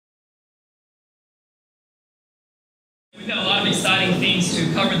We've got a lot of exciting things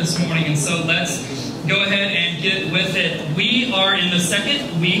to cover this morning, and so let's go ahead and get with it. We are in the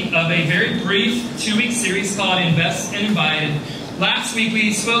second week of a very brief 2-week series called Invest and Invite. Last week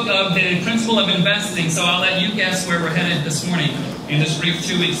we spoke of the principle of investing, so I'll let you guess where we're headed this morning in this brief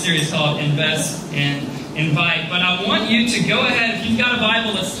 2-week series called Invest and Invite. But I want you to go ahead, if you've got a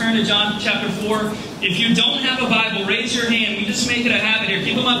Bible, let's turn to John chapter 4. If you don't have a Bible, raise your hand. We just make it a habit here.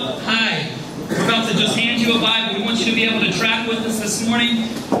 Keep them up high. We're about to just hand you a Bible. We want you to be able to track with us this morning.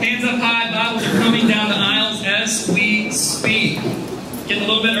 Hands up high. Bibles are coming down the aisles as we speak. Getting a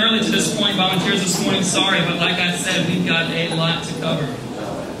little bit early to this point. Volunteers this morning, sorry. But like I said, we've got a lot to cover.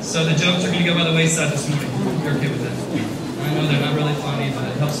 So the jokes are going to go by the wayside this morning. You're okay with that? I know they're not really funny, but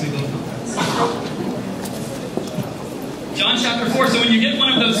it helps me build confidence. John chapter 4. So when you get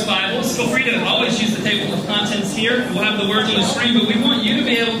one of those Bibles, feel free to always use the table of contents here. We'll have the words on the screen, but we want you to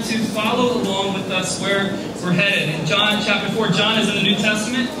be able to follow along with us where we're headed. In John chapter 4, John is in the New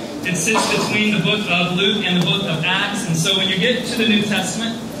Testament. It sits between the book of Luke and the book of Acts. And so when you get to the New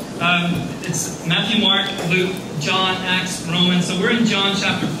Testament, it's Matthew, Mark, Luke, John, Acts, Romans. So we're in John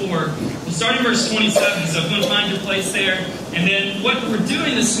chapter 4. We'll start in verse 27. So if you want to find your place there. And then what we're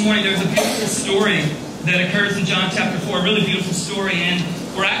doing this morning, there's a beautiful story that occurs in John chapter 4, a really beautiful story, and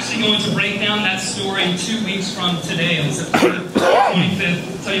we're actually going to break down that story 2 weeks from today on September 25th.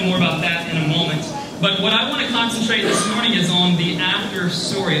 We'll tell you more about that in a moment. But what I want to concentrate this morning is on the after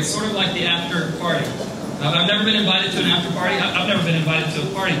story. It's sort of like the after party. I've never been invited to an after party. I've never been invited to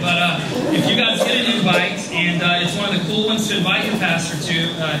a party, but if you guys get an invite, and it's one of the cool ones to invite your pastor to,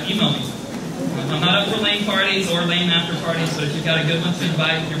 email me. I'm not up for lame parties or lame after parties, but if you've got a good one to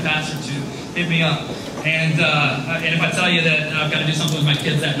invite your pastor to, hit me up. And if I tell you that I've got to do something with my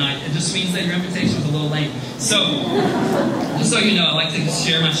kids that night, it just means that your invitation was a little lame. So, just so you know, I like to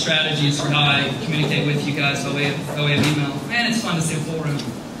share my strategies for how I communicate with you guys by way of email. Man, it's fun to see a full room.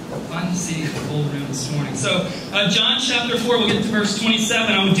 Fun to see a full room this morning. So, John chapter 4, we'll get to verse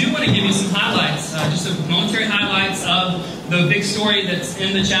 27. I do want to give you some highlights, just some momentary highlights of the big story that's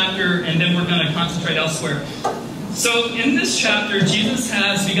in the chapter, and then we're going to concentrate elsewhere. So in this chapter, Jesus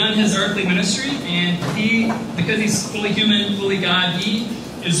has begun his earthly ministry, and because he's fully human, fully God, he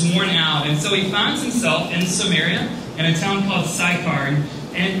is worn out. And so he finds himself in Samaria, in a town called Sychar.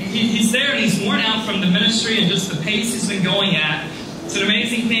 And he's there, and he's worn out from the ministry and just the pace he's been going at. It's an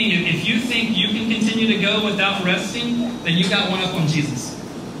amazing thing. If you think you can continue to go without resting, then you got one up on Jesus.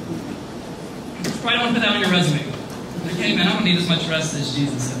 You probably don't want to put that on your resume. Like, hey man, I don't need as much rest as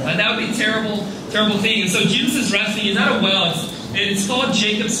Jesus. That would be a terrible, terrible thing. And so Jesus is resting. He's at a well. It's called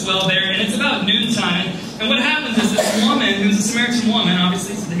Jacob's well there, and it's about noontime. And what happens is this woman, who's a Samaritan woman,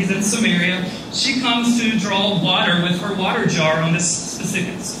 obviously he's in Samaria, she comes to draw water with her water jar on this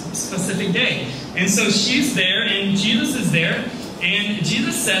specific day. And so she's there, and Jesus is there, and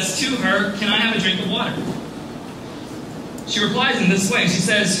Jesus says to her, "Can I have a drink of water?" She replies in this way. She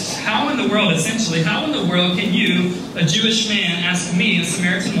says, how in the world can you, a Jewish man, ask me, a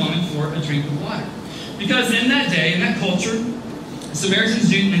Samaritan woman, for a drink of water? Because in that day, in that culture,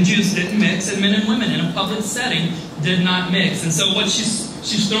 Samaritans and Jews didn't mix, and men and women in a public setting did not mix. And so what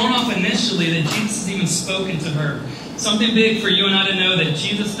she's thrown off initially, that Jesus has even spoken to her. Something big for you and I to know, that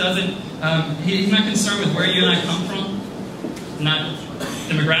Jesus doesn't, he's not concerned with where you and I come from. Not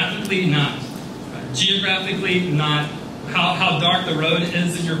demographically, not geographically, not how dark the road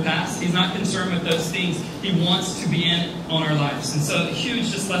is in your past. He's not concerned with those things. He wants to be in on our lives. And so,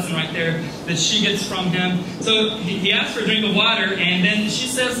 huge just lesson right there that she gets from him. So he asks for a drink of water, and then she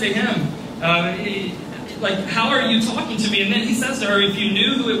says to him, how are you talking to me? And then he says to her, if you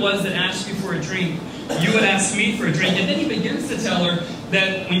knew who it was that asked you for a drink, you would ask me for a drink. And then he begins to tell her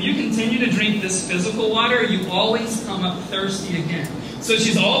that when you continue to drink this physical water, you always come up thirsty again. So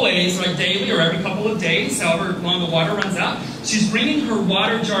she's always, like daily or every couple of days, however long the water runs out, she's bringing her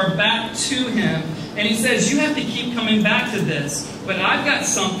water jar back to him. And he says, you have to keep coming back to this. But I've got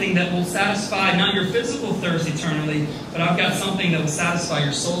something that will satisfy not your physical thirst eternally, but I've got something that will satisfy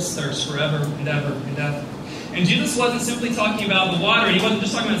your soul's thirst forever and ever and ever. And Jesus wasn't simply talking about the water. He wasn't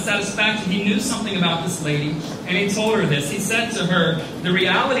just talking about satisfaction. He knew something about this lady, and he told her this. He said to her, the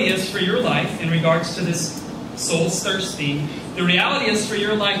reality is for your life, in regards to this soul's thirst theme, the reality is for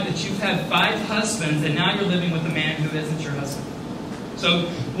your life that you've had 5 husbands, and now you're living with a man who isn't your husband. So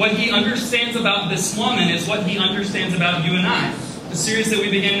what he understands about this woman is what he understands about you and I. The series that we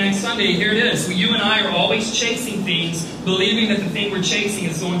begin next Sunday, here it is. You and I are always chasing things, believing that the thing we're chasing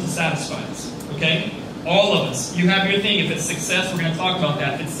is going to satisfy us. Okay? All of us. You have your thing. If it's success, we're going to talk about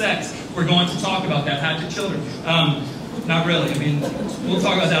that. If it's sex, we're going to talk about that. Have your children. Not really. I mean, we'll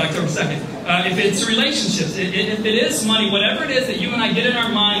talk about that October 2nd. If it's relationships, if it is money, whatever it is that you and I get in our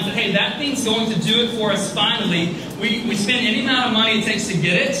minds that, hey, that thing's going to do it for us finally, we spend any amount of money it takes to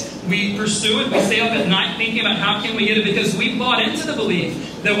get it. We pursue it. We stay up at night thinking about how can we get it because we bought into the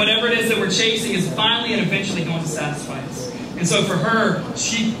belief that whatever it is that we're chasing is finally and eventually going to satisfy us. And so for her,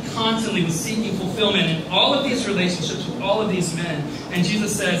 she constantly was seeking fulfillment in all of these relationships with all of these men. And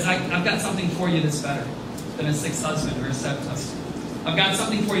Jesus says, I've got something for you that's better than a sixth husband or a seventh husband. I've got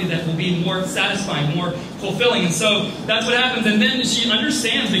something for you that will be more satisfying, more fulfilling. And so that's what happens. And then she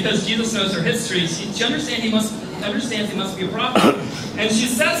understands, because Jesus knows her history, she understands he must be a prophet. And she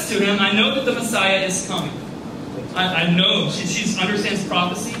says to him, I know that the Messiah is coming. I know. She understands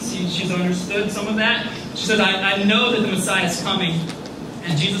prophecy. She's understood some of that. She says, I know that the Messiah is coming.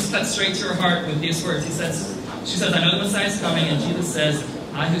 And Jesus cuts straight to her heart with these words. She says, I know the Messiah is coming. And Jesus says,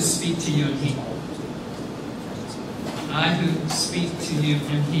 I who speak to you am he. I who speak to you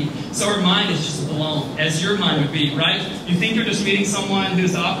am he. So her mind is just blown, as your mind would be, right? You think you're just meeting someone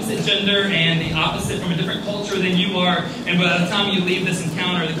who's the opposite gender and the opposite from a different culture than you are, and by the time you leave this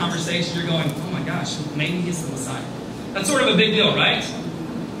encounter, the conversation, you're going, oh my gosh, maybe he's the Messiah. That's sort of a big deal, right?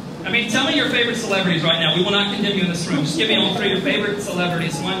 I mean, tell me your favorite celebrities right now. We will not condemn you in this room. Just give me all three of your favorite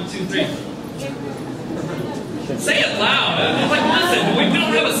celebrities. 1, 2, 3. Say it loud. It's like, listen, we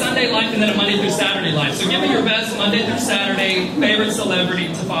don't have a Sunday life and then a Monday through Saturday life. So give me your best Monday through Saturday favorite celebrity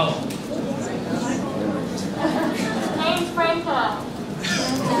to follow. James Franco.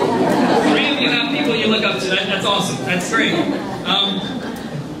 3 of you have people you look up to. That's awesome. That's great.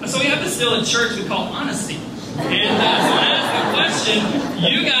 So we have this deal at church we call honesty. And so when I ask a question,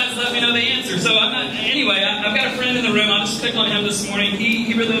 you guys let me know the answer. So anyway, I've got a friend in the room. I'll just pick on him this morning.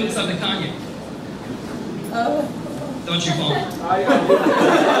 He really looks up to Kanye. Don't you fall.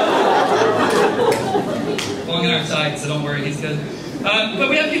 Long in our tight, so don't worry, he's good. But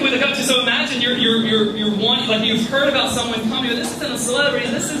we have people we look up to. So imagine you're one, like you've heard about someone coming. This isn't a celebrity.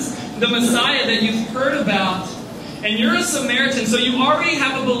 This is the Messiah that you've heard about. And you're a Samaritan, so you already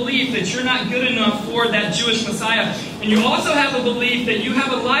have a belief that you're not good enough for that Jewish Messiah. And you also have a belief that you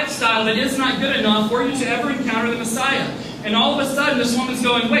have a lifestyle that is not good enough for you to ever encounter the Messiah. And all of a sudden, this woman's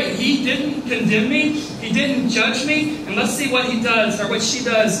going, wait, he didn't condemn me? He didn't judge me? And let's see what he does, or what she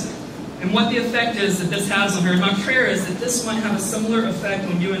does, and what the effect is that this has on her. And my prayer is that this might have a similar effect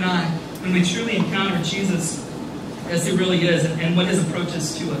on you and I when we truly encounter Jesus as he really is and what his approach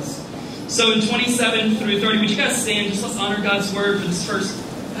is to us. So in 27 through 30, would you guys stand? Just let's honor God's word for this first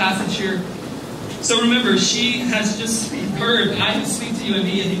passage here. So remember, she has just heard, I who speak to you and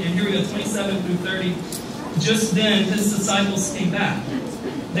he, and here we go, 27 through 30. Just then, his disciples came back.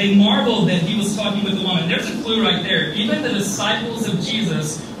 They marveled that he was talking with the woman. There's a clue right there. Even the disciples of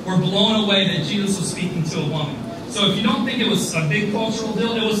Jesus were blown away that Jesus was speaking to a woman. So if you don't think it was a big cultural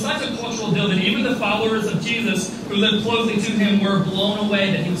deal, it was such a cultural deal that even the followers of Jesus who lived closely to him were blown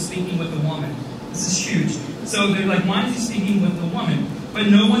away that he was speaking with a woman. This is huge. So they're like, why is he speaking with a woman? But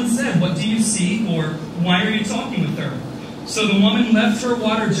no one said, what do you see? Or why are you talking with her? So the woman left her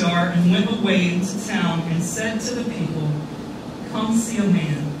water jar and went away into town and said to the people, come see a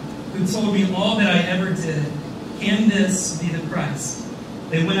man who told me all that I ever did. Can this be the Christ?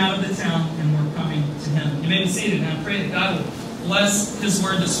 They went out of the town and were coming to him. You may be seated, and I pray that God will bless his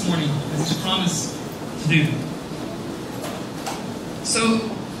word this morning as he promised to do. So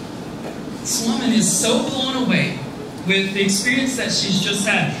this woman is so blown away with the experience that she's just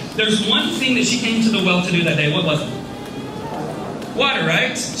had. There's one thing that she came to the well to do that day. What was it? Water,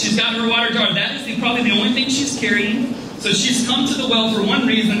 right? She's got her water jar. That is probably the only thing she's carrying. So she's come to the well for one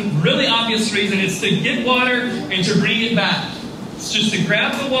reason, really obvious reason. It's to get water and to bring it back. It's just to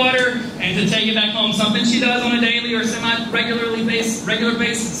grab the water and to take it back home. Something she does on a daily or semi-regular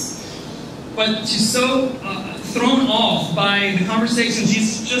basis. But she's so thrown off by the conversation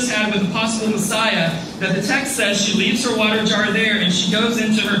Jesus just had with the possible Messiah that the text says she leaves her water jar there and she goes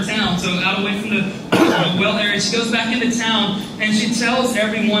into her town, so out away from the well area. She goes back into town and she tells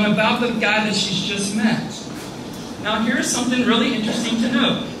everyone about the guy that she's just met. Now here's something really interesting to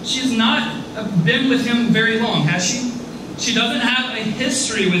note. She's not been with him very long, has she? She doesn't have a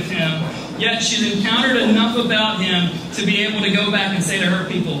history with him, yet she's encountered enough about him to be able to go back and say to her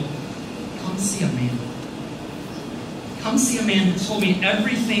people, come see a man. Come see a man who told me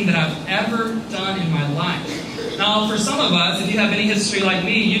everything that I've ever done in my life. Now, for some of us, if you have any history like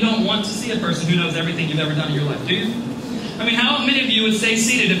me, you don't want to see a person who knows everything you've ever done in your life, do you? I mean, how many of you would stay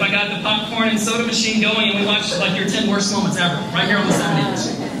seated if I got the popcorn and soda machine going and we watched like your 10 worst moments ever, right here on the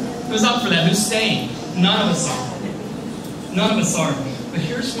 70s? Who's up for that? Who's staying? None of us are. None of us are. But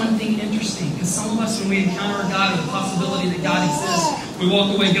here's one thing interesting, because some of us, when we encounter God or the possibility that God exists, we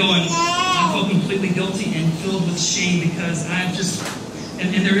walk away going, I feel completely guilty and filled with shame because I've just,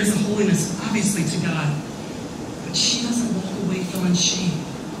 and there is a holiness, obviously, to God. But she doesn't walk away feeling shame.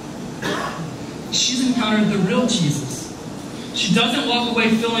 She's encountered the real Jesus. She doesn't walk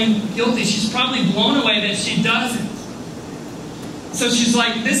away feeling guilty. She's probably blown away that she doesn't. So she's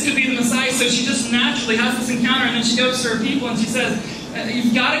like, this could be the Messiah. So she just naturally has this encounter, and then she goes to her people and she says,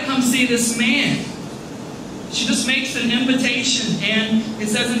 you've got to come see this man. She just makes an invitation, and it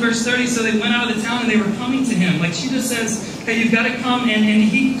says in verse 30, so they went out of the town and they were coming to him. Like she just says, hey, you've got to come, and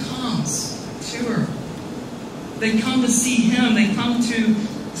he comes to her. They come to see him. They come to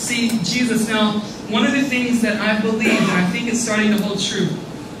see Jesus. Now, one of the things that I believe, and I think is starting to hold true,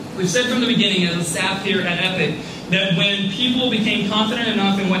 we've said from the beginning as a staff here at Epic, that when people became confident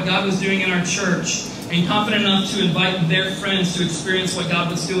enough in what God was doing in our church, and confident enough to invite their friends to experience what God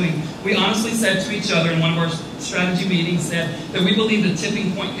was doing, we honestly said to each other in one of our strategy meetings that we believed the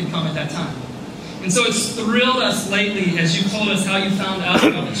tipping point could come at that time. And so it's thrilled us lately as you told us how you found out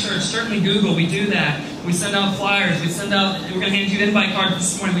about the church. Certainly Google, we do that. We send out flyers. We send out, we're going to hand you an invite card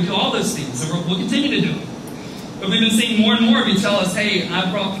this morning. We do all those things. So we'll continue to do it. But we've been seeing more and more of you tell us, hey, I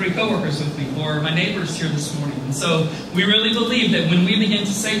brought 3 coworkers with me, or my neighbor's here this morning. And so we really believe that when we begin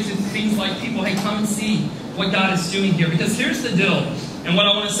to say to things like people, hey, come and see what God is doing here. Because here's the deal, and what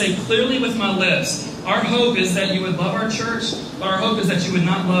I want to say clearly with my lips, our hope is that you would love our church, but our hope is that you would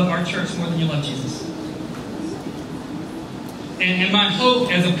not love our church more than you love Jesus. And my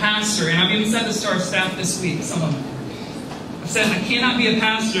hope as a pastor, and I've even said this to our staff this week, some of them, I've said, I cannot be a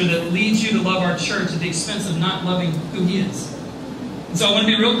pastor that leads you to love our church at the expense of not loving who he is. And so I want to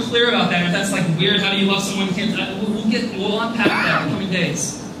be real clear about that. If that's like weird, how do you love someone you can't? We'll unpack that in the coming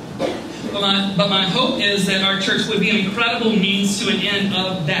days. But my hope is that our church would be an incredible means to an end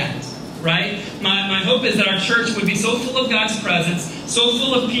of that. Right? My hope is that our church would be so full of God's presence, so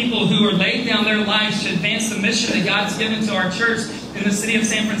full of people who are laying down their lives to advance the mission that God's given to our church in the city of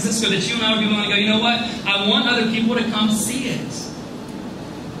San Francisco, that you and I would be willing to go, you know what? I want other people to come see it.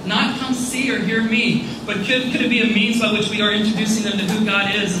 Not come see or hear me, but could it be a means by which we are introducing them to who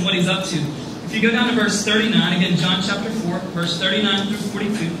God is and what he's up to? If you go down to verse 39, again, John chapter 4, verse 39 through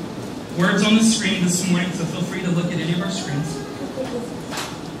 42. Words on the screen this morning, so feel free to look at any of our screens.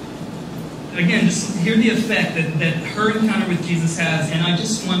 Again, just hear the effect that her encounter with Jesus has, and I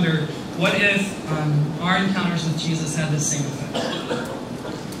just wonder, what if our encounters with Jesus had the same effect?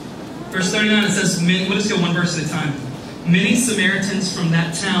 Verse 39, it says, we'll just go one verse at a time. Many Samaritans from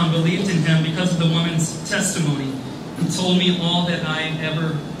that town believed in him because of the woman's testimony. He told me all that I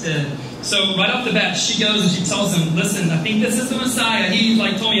ever did. So right off the bat, she goes and she tells him, listen, I think this is the Messiah. He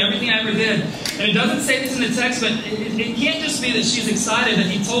told me everything I ever did. And it doesn't say this in the text, but it can't just be that she's excited that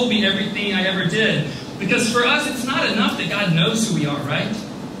he told me everything I ever did. Because for us, it's not enough that God knows who we are, right?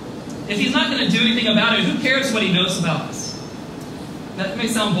 If he's not going to do anything about it, who cares what he knows about us? That may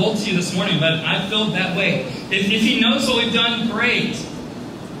sound bold to you this morning, but I feel that way. If he knows what we've done, great.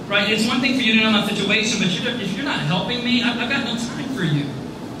 Right? It's one thing for you to know my situation, but if you're not helping me, I've got no time for you.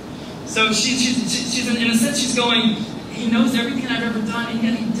 So she's in a sense, she's going, he knows everything I've ever done, and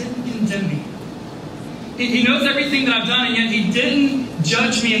yet he didn't condemn me. He knows everything that I've done, and yet he didn't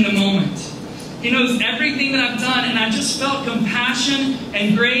judge me in the moment. He knows everything that I've done, and I just felt compassion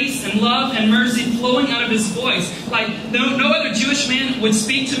and grace and love and mercy flowing out of his voice. Like no other Jewish man would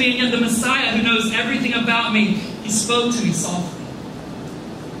speak to me, and yet the Messiah who knows everything about me, he spoke to me softly.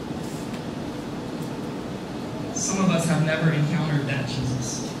 Some of us have never encountered that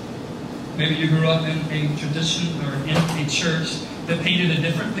Jesus. Maybe you grew up in a tradition or in a church that painted a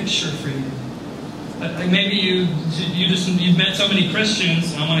different picture for you. Maybe you've met so many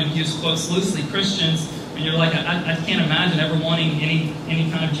Christians, and I want to use quotes loosely, Christians, and you're like, I can't imagine ever wanting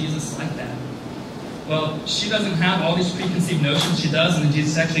any kind of Jesus like that. Well, she doesn't have all these preconceived notions. She does, and then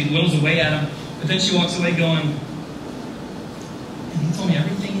Jesus actually whittles away at him. But then she walks away going, and he told me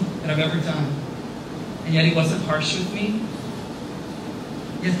everything that I've ever done. And yet he wasn't harsh with me.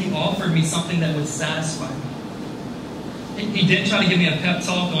 Yet he offered me something that would satisfy me. He didn't try to give me a pep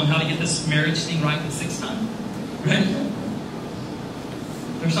talk on how to get this marriage thing right the 6th time. Right?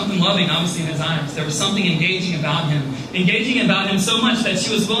 There was something loving, obviously, in his eyes. There was something engaging about him. Engaging about him so much that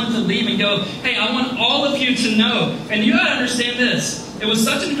she was willing to leave and go, hey, I want all of you to know. And you got to understand this. It was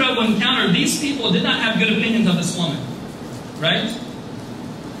such an incredible encounter. These people did not have good opinions of this woman. Right?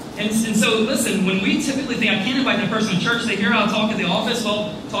 And so, listen, when we typically think, I can't invite that person to church, they hear how I talk at the office,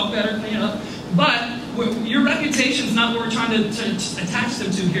 well, talk better, clean it up. But your reputation is not what we're trying to attach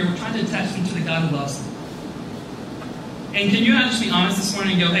them to here. We're trying to attach them to the God who loves them. And can you not just be honest this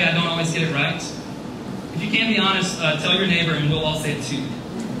morning and go, hey, I don't always get it right? If you can't be honest, tell your neighbor and we'll all say it too.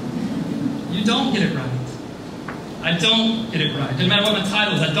 You don't get it right. I don't get it right. Doesn't matter what my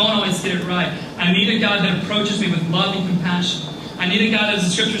title is, I don't always get it right. I need a God that approaches me with love and compassion. I need a God, as the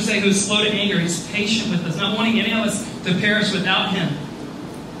scriptures say, who is slow to anger. He's patient with us, not wanting any of us to perish without him,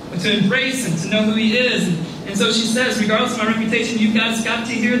 but to embrace him, to know who he is. And so she says, regardless of my reputation, you guys got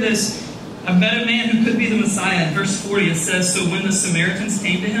to hear this. I've met a man who could be the Messiah. In verse 40 it says, so when the Samaritans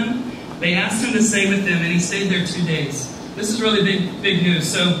came to him, they asked him to stay with them, and he stayed there 2 days. This is really big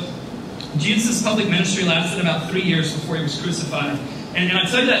news. So Jesus' public ministry lasted about 3 years before he was crucified. And I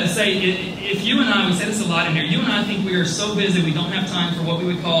tell you that to say, if you and I, we say this a lot in here, you and I think we are so busy we don't have time for what we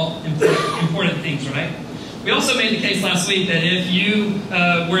would call important things, right? We also made the case last week that if you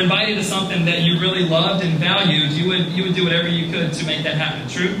were invited to something that you really loved and valued, you would do whatever you could to make that happen.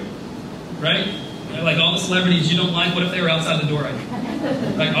 True? Right? Like all the celebrities you don't like, what if they were outside the door right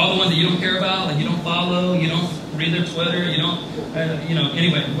now? Like all the ones that you don't care about, like you don't follow, you don't read their Twitter, you don't,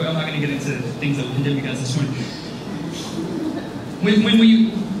 anyway, I'm not going to get into things that will condemn you guys this morning.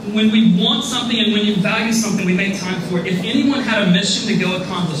 When we want something and when you value something, we make time for it. If anyone had a mission to go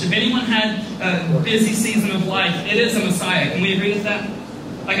accomplish, if anyone had a busy season of life, it is a Messiah. Can we agree with that?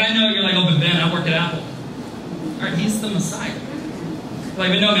 Like I know you're like, oh, but Ben, I work at Apple. All right, he's the Messiah. Like,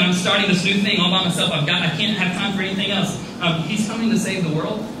 but no, man, I'm starting this new thing all by myself. I can't have time for anything else. He's coming to save the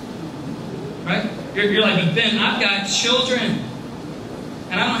world. Right? You're like, but Ben, I've got children.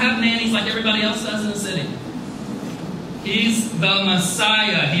 And I don't have nannies like everybody else does in the city. He's the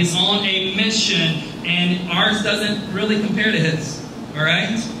Messiah. He's on a mission. And ours doesn't really compare to his.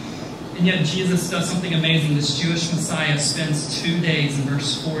 Alright? And yet Jesus does something amazing. This Jewish Messiah spends 2 days in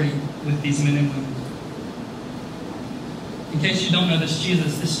verse 40 with these men and women. In case you don't know this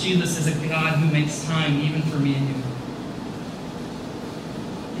Jesus is a God who makes time even for me and you.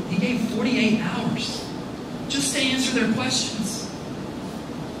 He gave 48 hours just to answer their questions.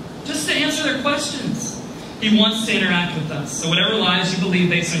 Just to answer their questions. He wants to interact with us. So whatever lies you believe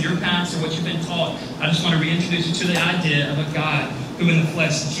based on your past or what you've been taught, I just want to reintroduce you to the idea of a God who in the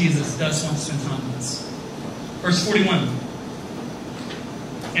flesh, Jesus, does want to spend time with us. Verse 41.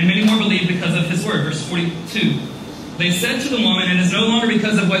 And many more believed because of his word. Verse 42. They said to the woman, it is no longer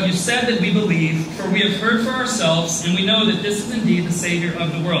because of what you said that we believe, for we have heard for ourselves, and we know that this is indeed the Savior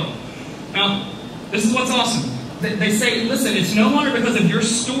of the world. Now, this is what's awesome. They say, listen, it's no longer because of your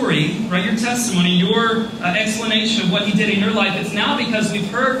story, right, your testimony, your explanation of what he did in your life. It's now because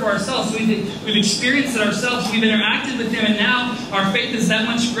we've heard for ourselves. We've experienced it ourselves. We've interacted with him, and now our faith is that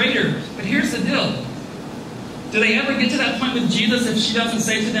much greater. But here's the deal. Do they ever get to that point with Jesus if she doesn't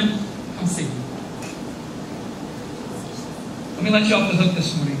say to them, come see me? Let me let you off the hook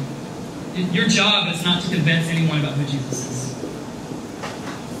this morning. Your job is not to convince anyone about who Jesus is.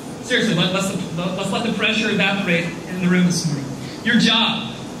 Seriously, let's let the pressure evaporate in the room this morning. Your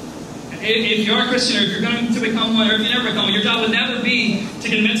job, if you're a Christian or if you're going to become one or if you never become one, your job would never be to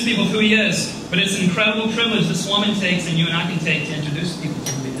convince people of who he is. But it's an incredible privilege this woman takes and you and I can take to introduce people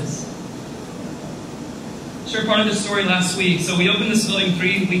to who he is. Shared part of this story last week. So we opened this building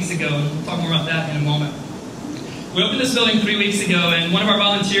 3 weeks ago, and we'll talk more about that in a moment. We opened this building 3 weeks ago, and one of our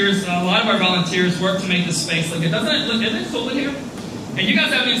volunteers, a lot of our volunteers worked to make this space look good. Doesn't it look, isn't it cool in here? And you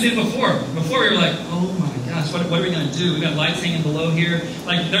guys haven't even seen it before. Before we were like, oh my gosh, what are we going to do? We got lights hanging below here.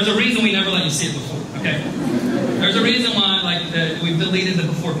 Like, there's a reason we never let you see it before, okay? There's a reason why, like, we've deleted the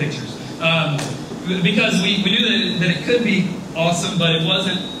before pictures. Because we knew that it could be awesome, but it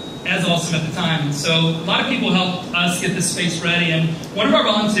wasn't as awesome at the time. And so a lot of people helped us get this space ready. And one of our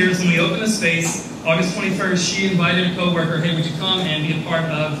volunteers, when we opened the space, August 21st, she invited a coworker, hey, would you come and be a part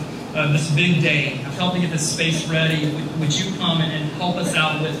of this big day of helping get this space ready? Would you come and help us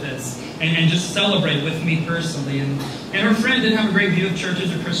out with this? And just celebrate with me personally. And her friend didn't have a great view of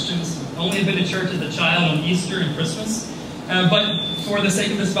churches or Christians. Only had been to church as a child on Easter and Christmas. But for the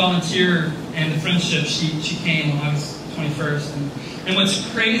sake of this volunteer and the friendship, she came on August 21st. And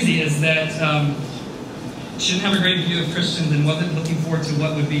what's crazy is that she didn't have a great view of Christians and wasn't looking forward to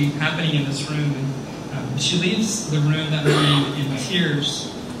what would be happening in this room. And she leaves the room that morning in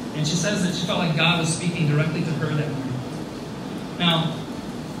tears. And she says that she felt like God was speaking directly to her that morning. Now,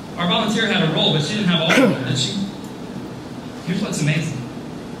 our volunteer had a role, but she didn't have all of it, did she? Here's what's amazing.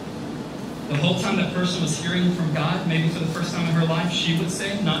 The whole time that person was hearing from God, maybe for the first time in her life, she would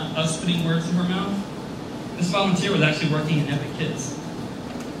say, not us putting words in her mouth, this volunteer was actually working in Epic Kids.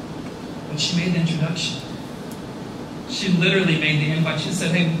 But she made the introduction. She literally made the invite. She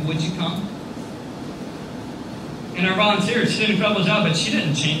said, hey, would you come? And our volunteer, she did an incredible job, but she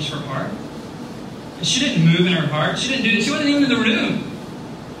didn't change her heart. She didn't move in her heart. She didn't do it. She wasn't even in the room.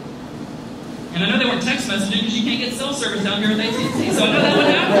 And I know they weren't text messaging because you can't get cell service down here at AT&T, so I know that would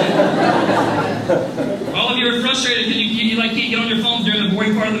happen. All of you are frustrated because you can't get on your phones during the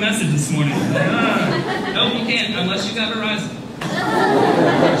boring part of the message this morning. No, you can't unless you got Verizon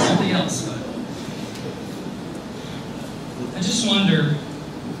or something else. But I just wonder,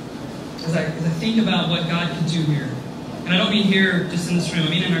 as I think about what God can do here, and I don't mean here just in this room, I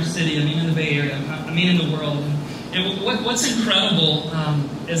mean in our city, I mean in the Bay Area, I mean in the world. And what's incredible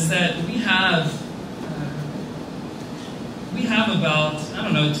is that we have about, I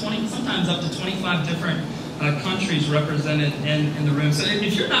don't know, 20, sometimes up to 25 different countries represented in the room. So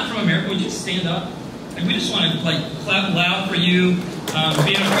if you're not from America, would you stand up? And we just want to clap loud for you being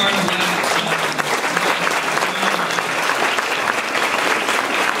a part of that.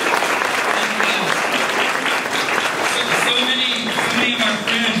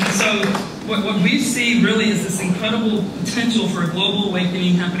 What we see really is this incredible potential for a global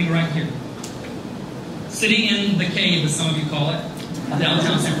awakening happening right here. Sitting in the cave, as some of you call it,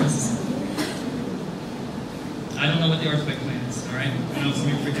 downtown San Francisco. I don't know what the earthquake plan is, all right? I know some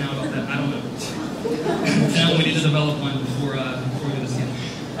of you are freaking out about that. I don't know. Now we need to develop one before we do this again.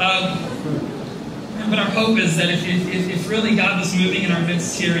 But our hope is that if really God was moving in our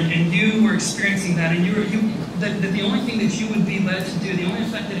midst here, and you were experiencing that, and that the only thing that you would be led to do, the only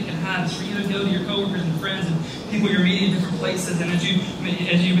effect that it can have is for you to go to your coworkers and friends and people you're meeting in different places, and as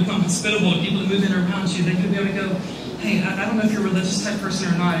you become hospitable to people that move in around you, that you'll be able to go, hey, I don't know if you're a religious type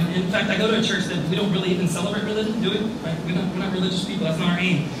person or not. In fact, I go to a church that we don't really even celebrate religion, do we? Right? We're not religious people. That's not our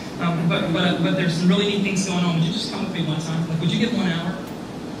aim. But there's some really neat things going on. Would you just come with me one time? Like, would you get 1 hour?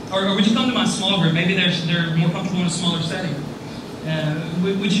 Or would you come to my small group? Maybe they're more comfortable in a smaller setting.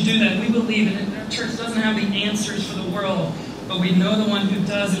 Would you do that? We believe, and our church doesn't have the answers for the world, but we know the one who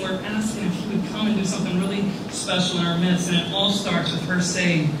does, and we're asking if he would come and do something really special in our midst. And it all starts with her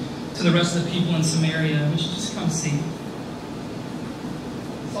saying to the rest of the people in Samaria, would you just come see?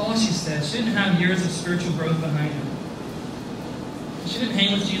 That's all she said. She didn't have years of spiritual growth behind her. She didn't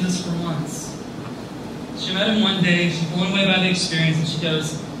hang with Jesus for months. She met him one day, she's blown away by the experience, and she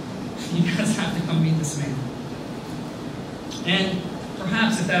goes, you guys have to come meet this man. And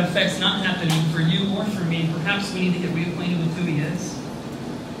perhaps if that effect's not happening for you or for me, perhaps we need to get reacquainted with who he is.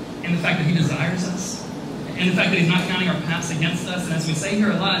 And the fact that he desires us. And the fact that he's not counting our past against us. And as we say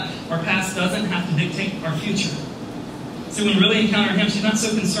here a lot, our past doesn't have to dictate our future. So when we really encounter him, she's not so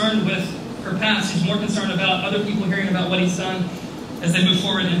concerned with her past. She's more concerned about other people hearing about what he's done as they move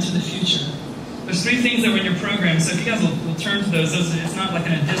forward into the future. There's 3 things that were in your program, so if you guys will turn to those, it's not like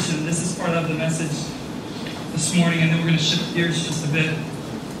an addition. This is part of the message this morning, and then we're going to shift gears just a bit.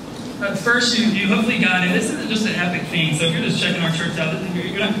 First, you hopefully got it. This isn't just an epic thing, so if you're just checking our church out,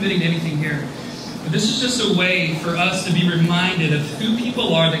 you're not committing to anything here. But this is just a way for us to be reminded of who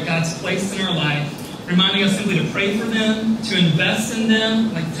people are that God's placed in our life, reminding us simply to pray for them, to invest in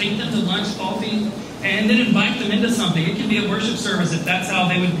them, like take them to lunch, coffee, and then invite them into something. It can be a worship service if that's how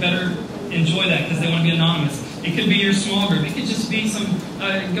they would better enjoy that because they want to be anonymous. It could be your small group. It could just be some,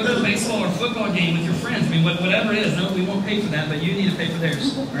 go to a baseball or football game with your friends. I mean, whatever it is. No, we won't pay for that, but you need to pay for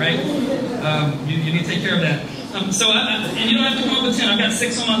theirs. All right? You need to take care of that. And you don't have to come up with 10. I've got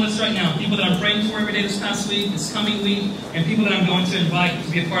 6 on my list right now. People that I'm praying for every day this past week, this coming week, and people that I'm going to invite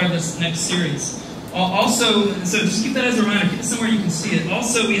to be a part of this next series. Also, so just keep that as a reminder. Keep it somewhere you can see it.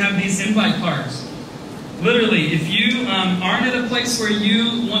 Also, we have these invite cards. Literally, if you aren't at a place where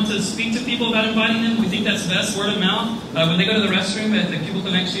you want to speak to people about inviting them, we think that's best, word of mouth. When they go to the restroom at the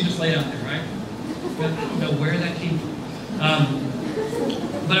cubicle next to you, just lay it out there, right? But I don't know where that came from.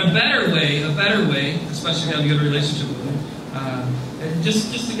 But a better way, especially if you have a good relationship with them,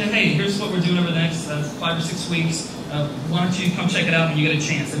 just to go, hey, here's what we're doing over the next 5 or 6 weeks. Why don't you come check it out when you get a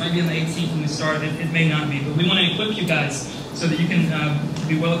chance? It might be on the 18th when we start. It may not be, but we want to equip you guys so that you can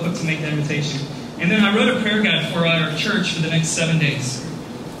be well equipped to make that invitation. And then I wrote a prayer guide for our church for the next 7 days.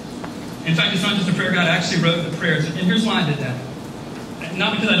 In fact, it's not just a prayer guide. I actually wrote the prayers. And here's why I did that.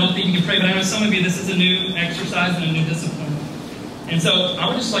 Not because I don't think you can pray, but I know some of you, this is a new exercise and a new discipline. And so I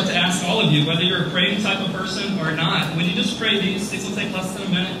would just like to ask all of you, whether you're a praying type of person or not, would you just pray these? These will take less than a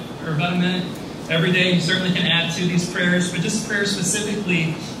minute or about a minute every day. You certainly can add to these prayers, but just prayers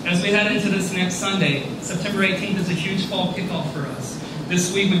specifically as we head into this next Sunday. September 18th is a huge fall kickoff for us.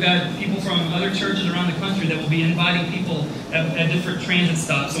 This week we've got people from other churches around the country that will be inviting people at different transit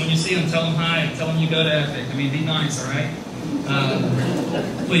stops. So when you see them, tell them hi, tell them you go to Epic. I mean, be nice, all right?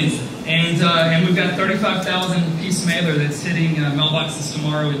 please. And we've got 35,000 piece mailer that's hitting mailboxes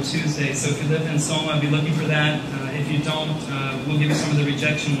tomorrow and Tuesday. So if you live in Soma, be looking for that. If you don't, we'll give you some of the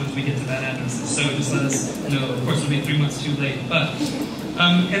rejection once we get to that address. So just let us know. Of course, it'll be 3 months too late. But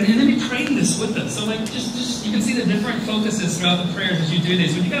and then be praying this with us. So like just you can see the different focuses throughout the prayers as you do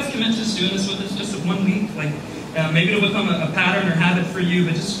these. Would you guys commit to just doing this with us just 1 week? Like maybe it'll become a pattern or habit for you,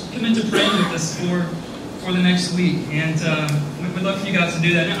 but just commit to praying with us for the next week. And we'd love for you guys to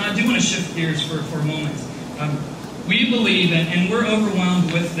do that. Now, I do want to shift gears for a moment. We believe, and we're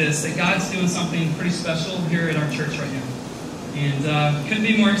overwhelmed with this, that God's doing something pretty special here at our church right now. And couldn't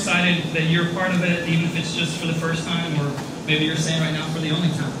be more excited that you're a part of it, even if it's just for the first time, or maybe you're saying right now for the only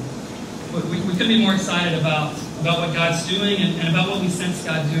time. But we couldn't be more excited about what God's doing and about what we sense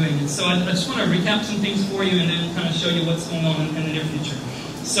God doing. And so I just want to recap some things for you and then kind of show you what's going on in the near future.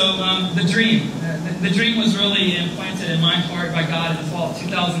 So the dream. The dream was really implanted in my heart by God in the fall of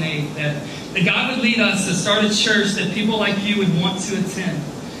 2008 that God would lead us to start a church that people like you would want to attend.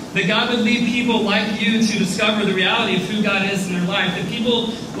 That God would lead people like you to discover the reality of who God is in their life. That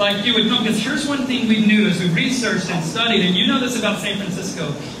people like you would come. Because here's one thing we knew as we researched and studied, and you know this about San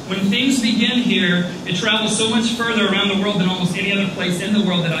Francisco. When things begin here, it travels so much further around the world than almost any other place in the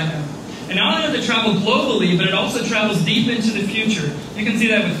world that I know. And not only does it travel globally, but it also travels deep into the future. You can see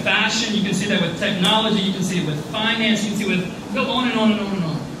that with fashion, you can see that with technology, you can see it with finance, you can see it with, go on and on and on and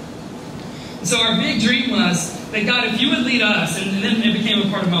on. And so our big dream was that God, if you would lead us, and then it became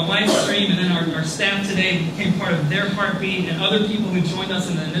a part of my wife's dream, and then our staff today became part of their heartbeat, and other people who joined us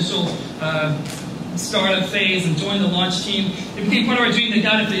in the initial startup phase and joined the launch team. It became part of our dream that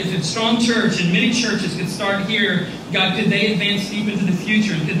God, if a strong church and many churches could start here, God, could they advance deep into the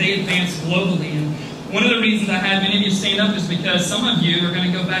future and could they advance globally? And one of the reasons I had many of you stand up is because some of you are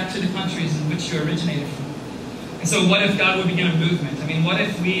going to go back to the countries in which you originated from. And so what if God would begin a movement? I mean, what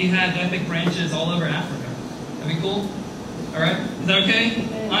if we had epic branches all over Africa? That'd be cool? All right? Is that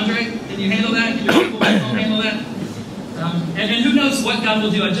okay? Andre, can you handle that? Can your people back home handle that? And who knows what God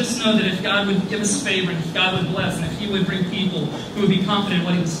will do. I just know that if God would give us favor, and if God would bless, and if He would bring people who would be confident in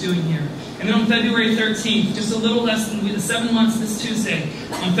what He was doing here. And then on February 13th, just a little less than 7 months this Tuesday,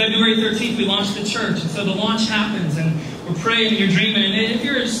 on February 13th we launched the church. And so the launch happens, and we're praying and you're dreaming. And if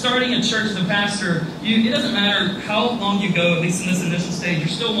you're starting a church as a pastor, it doesn't matter how long you go, at least in this initial stage, you're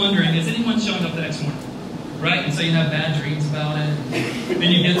still wondering, is anyone showing up the next morning? Right? And so you have bad dreams about it. And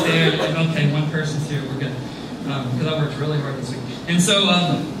then you get there, and like, okay, one person's here, we're good. Because I worked really hard this week. And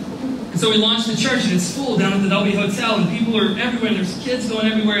so we launched the church, and it's full down at the W Hotel, and people are everywhere, and there's kids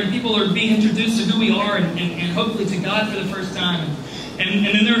going everywhere, and people are being introduced to who we are and hopefully to God for the first time. And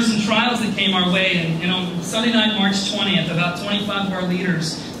then there were some trials that came our way, and on Sunday night, March 20th, about 25 of our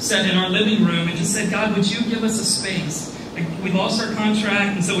leaders sat in our living room and just said, God, would you give us a space? Like, we lost our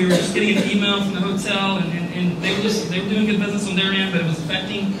contract, and so we were just getting an email from the hotel, and they were doing good business on their end, but it was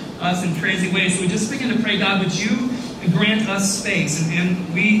affecting us in crazy ways. So we just began to pray, God, would you grant us space?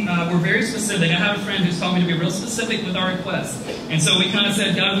 And we were very specific. I have a friend who's told me to be real specific with our request. And so we kind of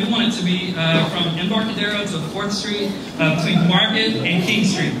said, God, we want it to be from Embarcadero to 4th Street, between Market and King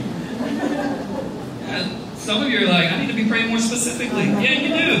Street. Some of you are like, I need to be praying more specifically. Yeah, you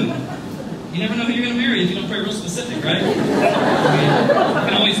do. You never know who you're going to marry if you don't pray real specific, right? I mean, you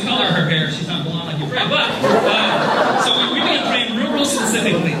can always color her hair. She's not blonde like you pray. But, so we began praying real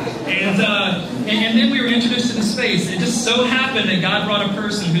specifically. And then we were introduced to the space. It just so happened that God brought a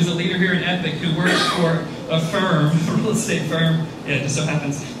person who's a leader here in Epic who works for a firm, a real estate firm. Yeah, it just so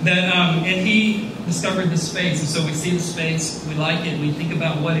happens. That, and he discovered the space. And so we see the space. We like it. We think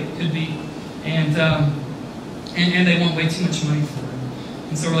about what it could be. And they want way too much money for it.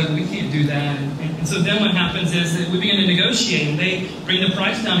 And so we're like, we can't do that. And so then what happens is that we begin to negotiate, and they bring the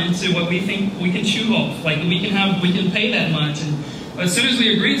price down into what we think we can chew off. Like we can pay that much. And as soon as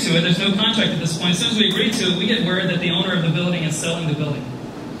we agree to it, there's no contract at this point. As soon as we agree to it, we get word that the owner of the building is selling the building.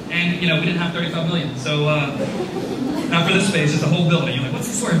 And we didn't have $35 million. So not for this space, just the whole building. You're like, what's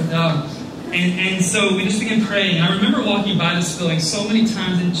this worth? And so we just began praying. And I remember walking by this building so many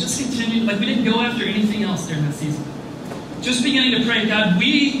times and just continued, like we didn't go after anything else during that season. Just beginning to pray, God,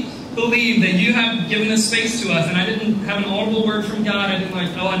 we believe that you have given this space to us. And I didn't have an audible word from God. I didn't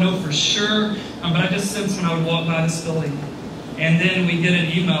like, oh, I know for sure. But I just sensed when I would walk by this building. And then we get an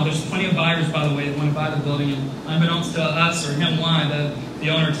email. There's plenty of buyers, by the way, that want to buy the building. And unbeknownst to us or him, why, the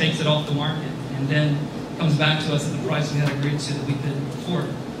owner takes it off the market. And then comes back to us at the price we had agreed to that we could afford.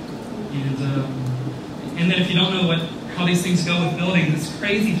 And then if you don't know how these things go with buildings, it's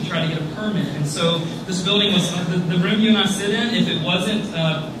crazy to try to get a permit. And so this building was, the room you and I sit in, if it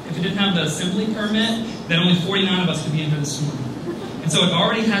if it didn't have the assembly permit, then only 49 of us could be in here this morning. And so it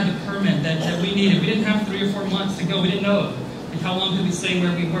already had the permit that we needed. We didn't have 3 or 4 months to go. We didn't know like how long could we stay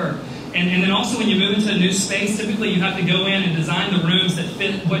where we were. And then also when you move into a new space, typically you have to go in and design the rooms that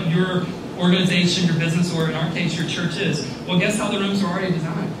fit what your organization, your business, or in our case, your church is. Well, guess how the rooms are already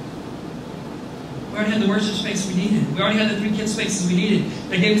designed? We already had the worship space we needed. We already had the 3 kids spaces we needed.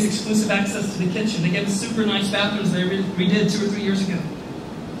 They gave us exclusive access to the kitchen. They gave us super nice bathrooms they redid 2 or 3 years ago.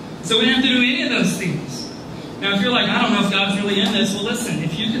 So we didn't have to do any of those things. Now, if you're like, I don't know if God's really in this, well, listen,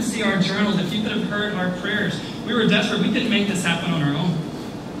 if you could see our journals, if you could have heard our prayers, we were desperate. We couldn't make this happen on our own.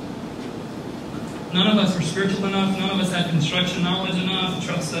 None of us were spiritual enough. None of us had construction knowledge enough.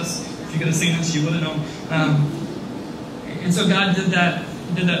 Trust us. If you could have seen this, you would have known. And so God did that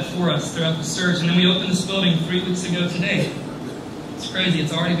for us throughout the search. And then we opened this building 3 weeks ago today. It's crazy.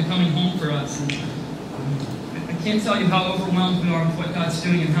 It's already becoming home for us. And I can't tell you how overwhelmed we are with what God's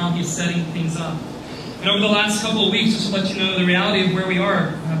doing and how He's setting things up. And over the last couple of weeks, just to let you know the reality of where we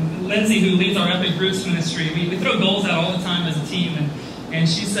are, Lindsay, who leads our Epic Groups ministry, we throw goals out all the time as a team. And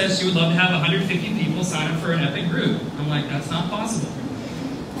she says she would love to have 150 people sign up for an Epic group. I'm like, that's not possible.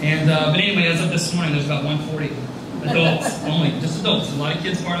 And but anyway, as of this morning, there's about 140 adults only, just adults. A lot of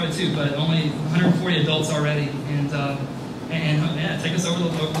kids part of it too, but only 140 adults already. And yeah, take us over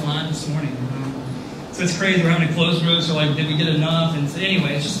the line this morning. So it's crazy. We're having to close rooms. So like, did we get enough? And so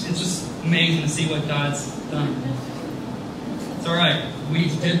anyway, it's just amazing to see what God's done. It's all right. We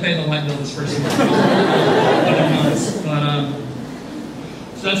did pay the light bill this first month, other months, but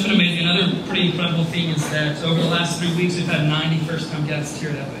so that's been amazing. Another pretty incredible thing is that over the last 3 weeks, we've had 90 first-time guests here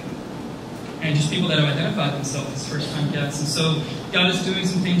at Epic. And just people that have identified themselves as first-time guests. And so God is doing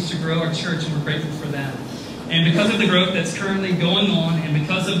some things to grow our church, and we're grateful for that. And because of the growth that's currently going on, and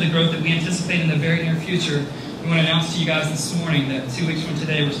because of the growth that we anticipate in the very near future, we want to announce to you guys this morning that 2 weeks from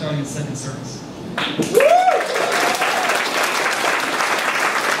today, we're starting a second service.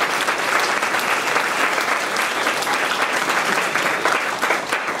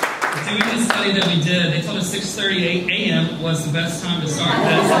 The study that we did, they told us 6:30 a.m. was the best time to start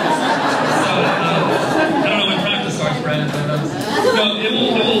this. So, I don't know when practice starts, Brad, but no,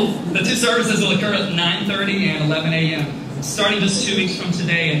 the 2 services will occur at 9:30 and 11 a.m., starting just 2 weeks from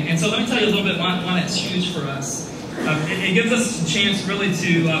today. And so let me tell you a little bit why that's huge for us. It gives us a chance really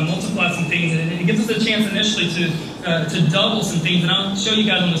to multiply some things, and it gives us a chance initially to double some things. And I'll show you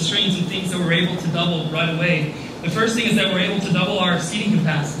guys on the screen some things that we're able to double right away. The first thing is that we're able to double our seating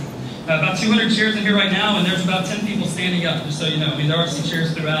capacity. About 200 chairs in here right now, and there's about 10 people standing up, just so you know. I mean, there are some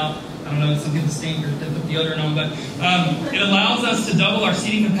chairs throughout. I don't know, some people stink or they put deodorant on, but it allows us to double our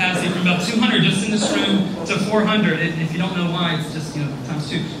seating capacity from about 200 just in this room to 400. If you don't know why, it's just, times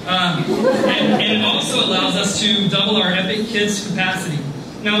 2. And it also allows us to double our Epic Kids capacity.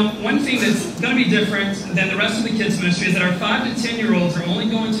 Now, one thing that's going to be different than the rest of the kids ministry is that our 5 to 10-year-olds are only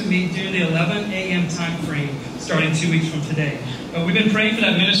going to meet during the 11 a.m. time frame starting 2 weeks from today. We've been praying for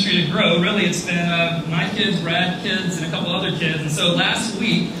that ministry to grow. Really, it's been my kids, Brad kids, and a couple other kids. And so last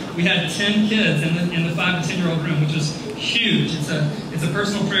week, we had 10 kids in the 5 to 10-year-old room, which was huge. It's a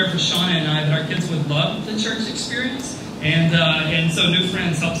personal prayer for Shauna and I that our kids would love the church experience. And so new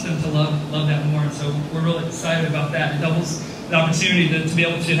friends helps them to love that more. And so we're really excited about that. It doubles the opportunity to be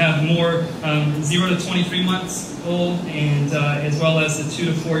able to have more 0 to 23 months old, and as well as the 2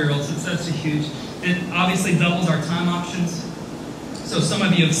 to 4-year-olds. So that's a huge. It obviously doubles our time options. So some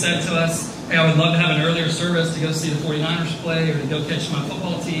of you have said to us, hey, I would love to have an earlier service to go see the 49ers play or to go catch my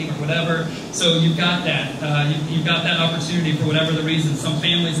football team or whatever. So you've got that. You've got that opportunity for whatever the reason. Some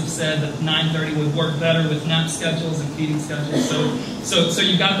families have said that 9:30 would work better with nap schedules and feeding schedules. So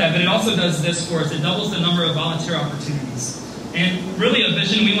you've got that. But it also does this for us. It doubles the number of volunteer opportunities. And really a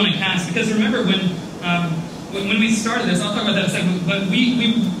vision we want to cast. Because remember, when we started this, I'll talk about that in a second, but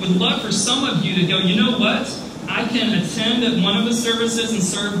we would love for some of you to go, you know what? I can attend at one of the services and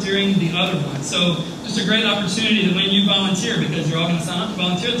serve during the other one. So just a great opportunity to when you volunteer, because you're all going to sign up to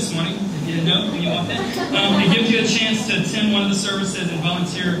volunteer this morning. If you didn't know, when you walked in. It gives you a chance to attend one of the services and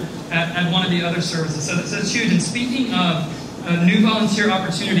volunteer at one of the other services. So that's huge. And speaking of new volunteer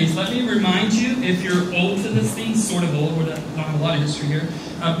opportunities, let me remind you, if you're old to this thing, sort of old, we don't have a lot of history here,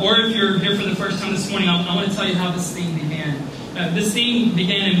 or if you're here for the first time this morning, I want to tell you how this thing began. This thing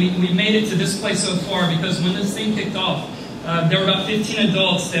began, and we made it to this place so far because when this thing kicked off, there were about 15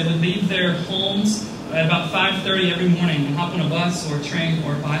 adults that would leave their homes at about 5:30 every morning and hop on a bus or a train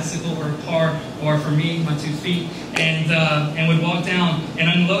or a bicycle or a car, or for me, my 2 feet, and would walk down and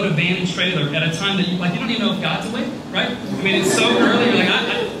unload a van and trailer at a time that you don't even know if God's awake, right? I mean, it's so early, you're like,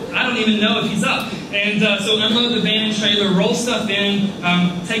 I don't even know if he's up. And so unload the van and trailer, roll stuff in,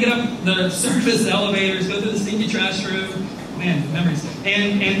 take it up the surface elevators, go through the stinky trash room. Man, memories.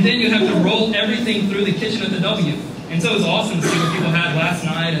 And then you have to roll everything through the kitchen at the W. And so it was awesome to see what people had last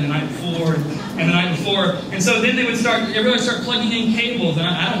night and the night before and the night before. And so then everybody would start plugging in cables. And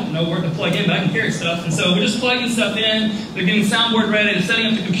I don't know where to plug in, but I can carry stuff. And so we're just plugging stuff in. They're getting soundboard ready. They're setting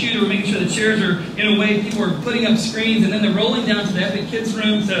up the computer. We're making sure the chairs are in a way. People are putting up screens. And then they're rolling down to the Epic Kids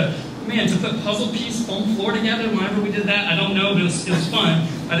room to put puzzle piece foam floor together. Whenever we did that, I don't know, but it was fun.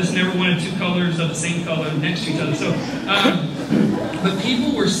 I just never wanted two colors of the same color next to each other. So, but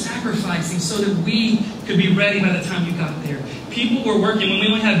people were sacrificing so that we could be ready by the time you got there. People were working. When we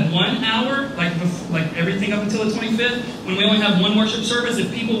only had 1 hour, like everything up until the 25th, when we only had one worship service,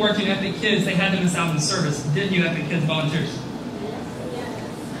 if people worked in Epic Kids, they had to miss out on the service. Didn't you, Epic Kids volunteers?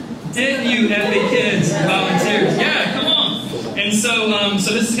 Didn't you, Epic Kids volunteers? Yeah, come on. And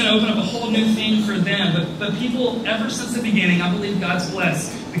so this is going to open up a whole new thing for them. But people, ever since the beginning, I believe God's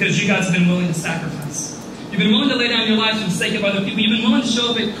blessed because you guys have been willing to sacrifice. You've been willing to lay down your lives for the sake of other people. You've been willing to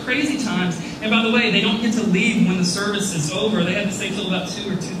show up at crazy times. And by the way, they don't get to leave when the service is over. They have to stay till about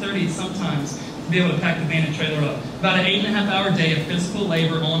 2 or 2:30 sometimes to be able to pack the van and trailer up. About an 8.5-hour day of physical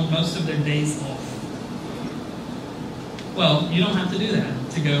labor on most of their days off. Well, you don't have to do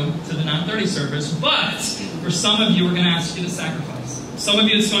that to go to the 9:30 service, but for some of you, we're going to ask you to sacrifice. Some of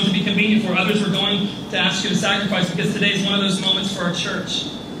you, it's going to be convenient for. Others, we're going to ask you to sacrifice because today is one of those moments for our church.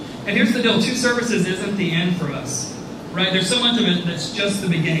 And here's the deal. 2 services isn't the end for us, right? There's so much of it that's just the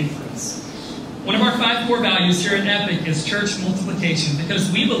beginning for us. One of our 5 core values here at Epic is church multiplication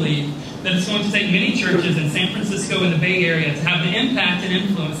because we believe that it's going to take many churches in San Francisco and the Bay Area to have the impact and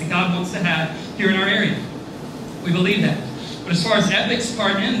influence that God wants to have here in our area. We believe that. But as far as Epic's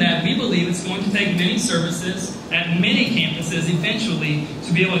part in that, we believe it's going to take many services at many campuses eventually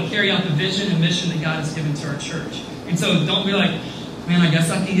to be able to carry out the vision and mission that God has given to our church. And so don't be like, man, I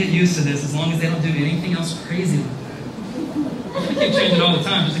guess I can get used to this as long as they don't do anything else crazy like that. We keep changing all the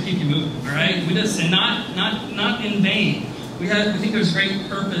time just to keep you moving, all right? And not in vain. We think there's great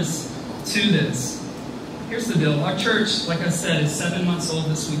purpose to this. Here's the deal. Our church, like I said, is 7 months old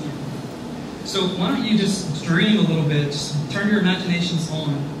this weekend. So why don't you just dream a little bit, just turn your imaginations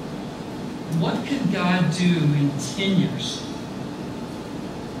on. What could God do in 10 years?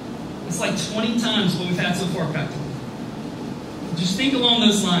 It's like 20 times what we've had so far, practically. Just think along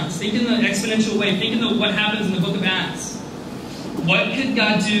those lines. Think in the exponential way. Think in what happens in the book of Acts. What could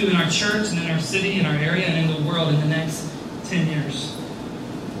God do in our church and in our city, in our area, and in the world in the next 10 years?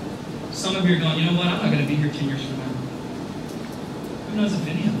 Some of you are going, you know what? I'm not going to be here 10 years from now. Who knows if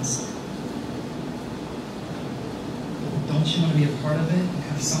any of us? Don't you want to be a part of it?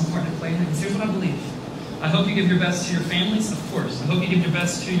 Have some part to play in it? Because here's what I believe. I hope you give your best to your families, of course. I hope you give your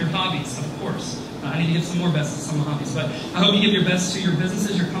best to your hobbies, of course. I need to give some more best to some of the hobbies. But I hope you give your best to your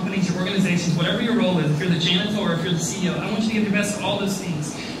businesses, your companies, your organizations, whatever your role is. If you're the janitor or if you're the CEO, I want you to give your best to all those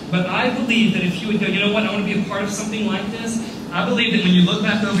things. But I believe that if you would go, you know what, I want to be a part of something like this. I believe that when you look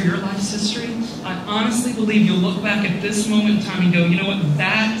back over your life's history, I honestly believe you'll look back at this moment in time and go, you know what,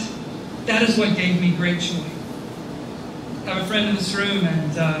 that is what gave me great joy. I have a friend in this room,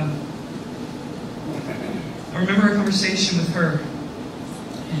 and I remember a conversation with her.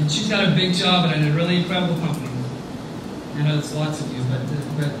 And she's got a big job at a really incredible company. I know it's lots of you, but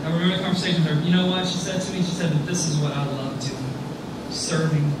I remember a conversation with her. You know what? She said to me, she said that this is what I love doing.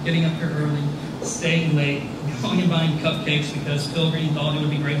 Serving, getting up here early, staying late, going and buying cupcakes because Pilgreen thought it would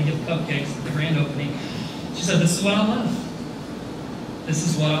be great to get cupcakes at the grand opening. She said, this is what I love. This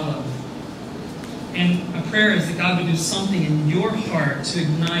is what I love. And my prayer is that God would do something in your heart to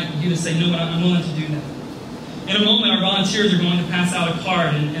ignite you to say, you know what, I'm willing to do that. In a moment, our volunteers are going to pass out a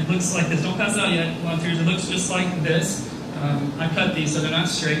card, and it looks like this. Don't pass it out yet, volunteers. It looks just like this. I cut these, so they're not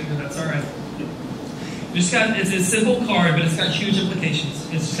straight, but that's all right. It's a simple card, but it's got huge implications.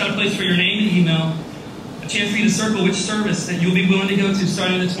 It's just got a place for your name and email, a chance for you to circle which service that you'll be willing to go to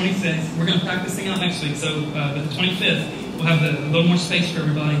starting the 25th. We're going to pack this thing out next week, so but the 25th, we'll have a little more space for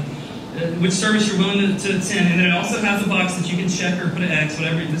everybody. Which service you're willing to attend, and then it also has a box that you can check or put an X,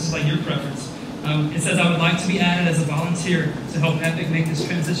 whatever. This is like your preference. It says, I would like to be added as a volunteer to help Epic make this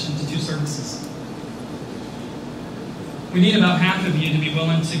transition to 2 services. We need about half of you to be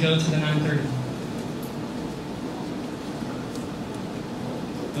willing to go to the 9:30.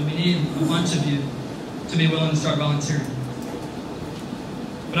 But we need a bunch of you to be willing to start volunteering.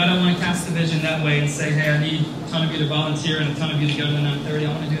 But I don't want to cast the vision that way and say, hey, I need a ton of you to volunteer and a ton of you to go to the 9:30. I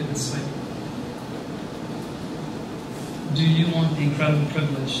want to do it this way. Do you want the incredible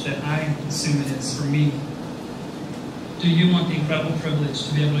privilege that I assume it is for me Do you want the incredible privilege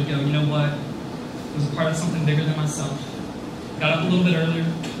to be able to go, you know what? I was a part of something bigger than myself. Got up a little bit earlier.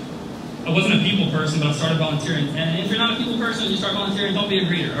 I wasn't a people person, but I started volunteering. And if you're not a people person and you start volunteering, don't be a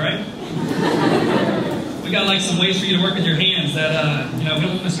greeter, all right? We got like some ways for you to work with your hands that, we don't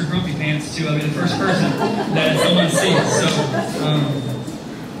want Mr. Grumpy Pants to be the first person that someone sees.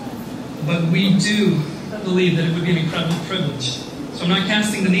 But we do believe that it would be an incredible privilege. So I'm not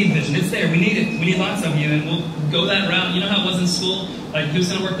casting the need vision. It's there. We need it. We need lots of you. And we'll go that route. You know how it was in school? Like, who's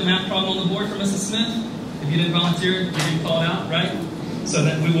going to work the math problem on the board for Mrs. Smith? If you didn't volunteer, you're getting called out, right? So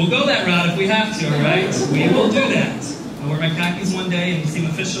that we will go that route if we have to, all right? We will do that. I'll wear my khakis one day and seem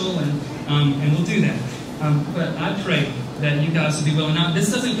official, and we'll do that. But I pray that you guys will be willing. Now, this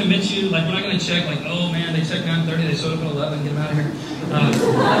doesn't commit you. Like, we're not going to check, like, oh, man, they checked 9:30, they showed up at 11, get them out of here.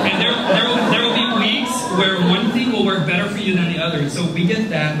 And there will be weeks where one thing will work better for you than the other. So we get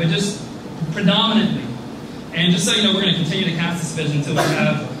that, but just predominantly. And just so you know, we're going to continue to cast this vision until we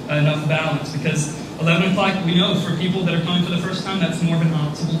have enough balance, because 11 o'clock, we know for people that are coming for the first time, that's more of an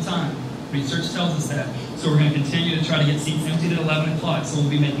optimal time. Research tells us that. So we're going to continue to try to get seats emptied at 11 o'clock. So we'll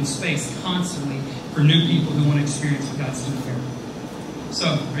be making space constantly for new people who want to experience what God's doing here.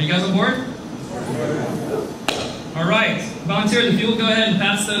 So, are you guys on board? All right. Volunteers, if you'll go ahead and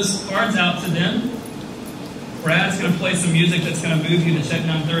pass those cards out to them. Brad's going to play some music that's going to move you to check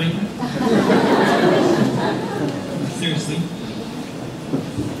 9:30. Seriously.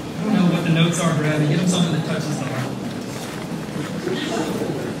 I don't know what the notes are, Brad, but get him something that touches the heart.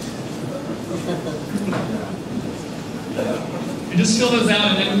 And just fill those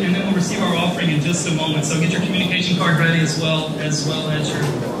out, and then we'll receive our offering in just a moment. So get your communication card ready as well as your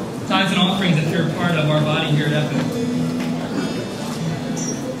tithes and offerings if you're a part of our body here at Epic.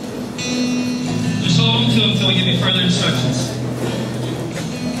 Just hold on to them until we give you further instructions.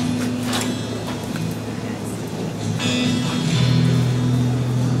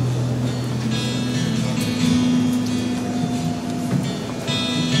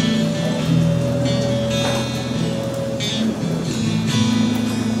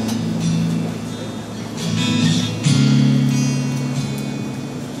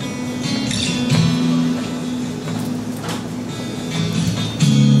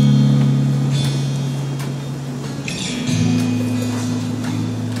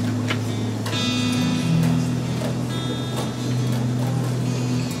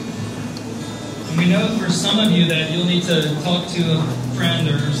 Some of you that you'll need to talk to a friend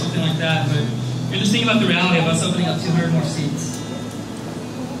or something like that, but you're just thinking about the reality of us opening up 200 more seats.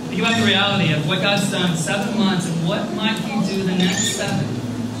 Think about the reality of what God's done in 7 months and what might He do the next 7.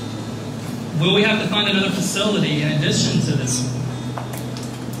 Will we have to find another facility in addition to this one?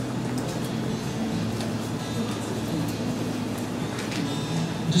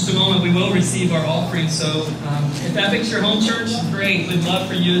 In just a moment, we will receive our offering. So if Epic's your home church, great. We'd love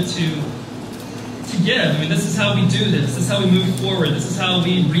for you to give. I mean, this is how we do this. This is how we move forward. This is how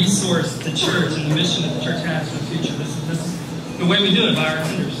we resource the church and the mission that the church has for the future. This is the way we do it, by our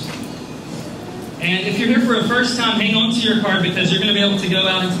tenders. And if you're here for a first time, hang on to your card, because you're going to be able to go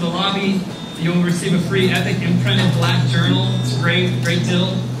out into the lobby. You'll receive a free Epic imprinted black journal. It's a great deal.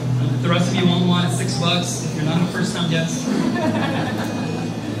 If the rest of you want one, it's $6. If you're not a first time guest,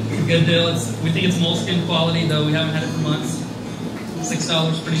 it's a good deal. We think it's moleskin quality, though we haven't had it for months.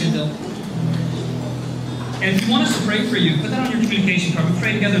 $6, pretty good deal. And if you want us to pray for you, put that on your communication card. We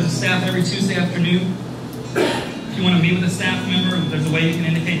pray together as a staff every Tuesday afternoon. If you want to meet with a staff member, there's a way you can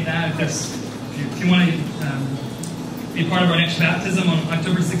indicate that. If you want to be part of our next baptism on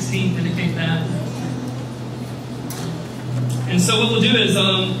October 16th, indicate that. And so what we'll do is,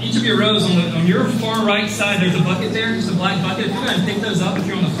 each of your rows, on your far right side, there's a bucket there, just a black bucket. If you go ahead and pick those up, if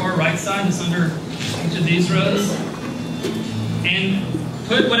you're on the far right side, it's under each of these rows. And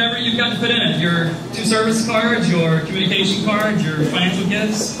put whatever you've got to put in it. Your 2 service cards, your communication cards, your financial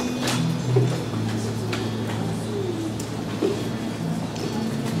gifts.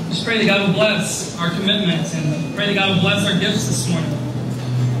 Just pray that God will bless our commitment, and pray that God will bless our gifts this morning.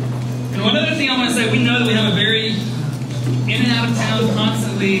 And one other thing I want to say, we know that we have a very in and out of town,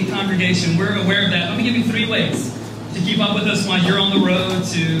 constantly congregation. We're aware of that. Let me give you 3 ways to keep up with us while you're on the road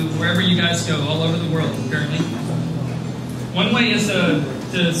to wherever you guys go, all over the world, apparently. One way is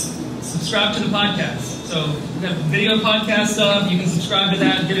to subscribe to the podcast. So we have video podcast up. You can subscribe to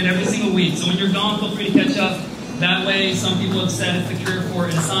that and get it every single week. So when you're gone, feel free to catch up. That way, some people have said it's the cure for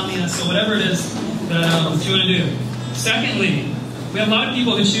insomnia. So whatever it is that you want to do. Secondly, we have a lot of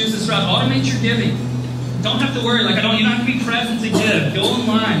people who choose this route. Automate your giving. Don't have to worry. You don't have to be present to give. Go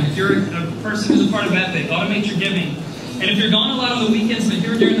online. If you're a person who's a part of Epic, automate your giving. And if you're gone a lot on the weekends, but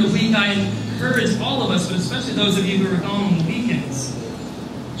here during the week, I encourage all of us, but especially those of you who are gone on the weekends.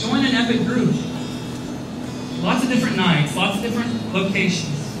 Join an epic group. Lots of different nights, lots of different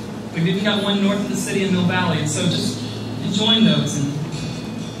locations. We've even got one north of the city in Mill Valley, so just join those.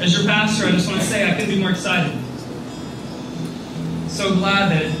 And as your pastor, I just want to say I couldn't be more excited. So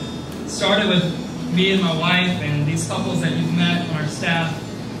glad that it started with me and my wife and these couples that you've met on our staff.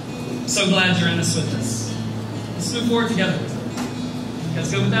 So glad you're in this with us. Let's move forward together. You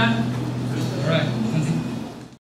guys good with that? All right.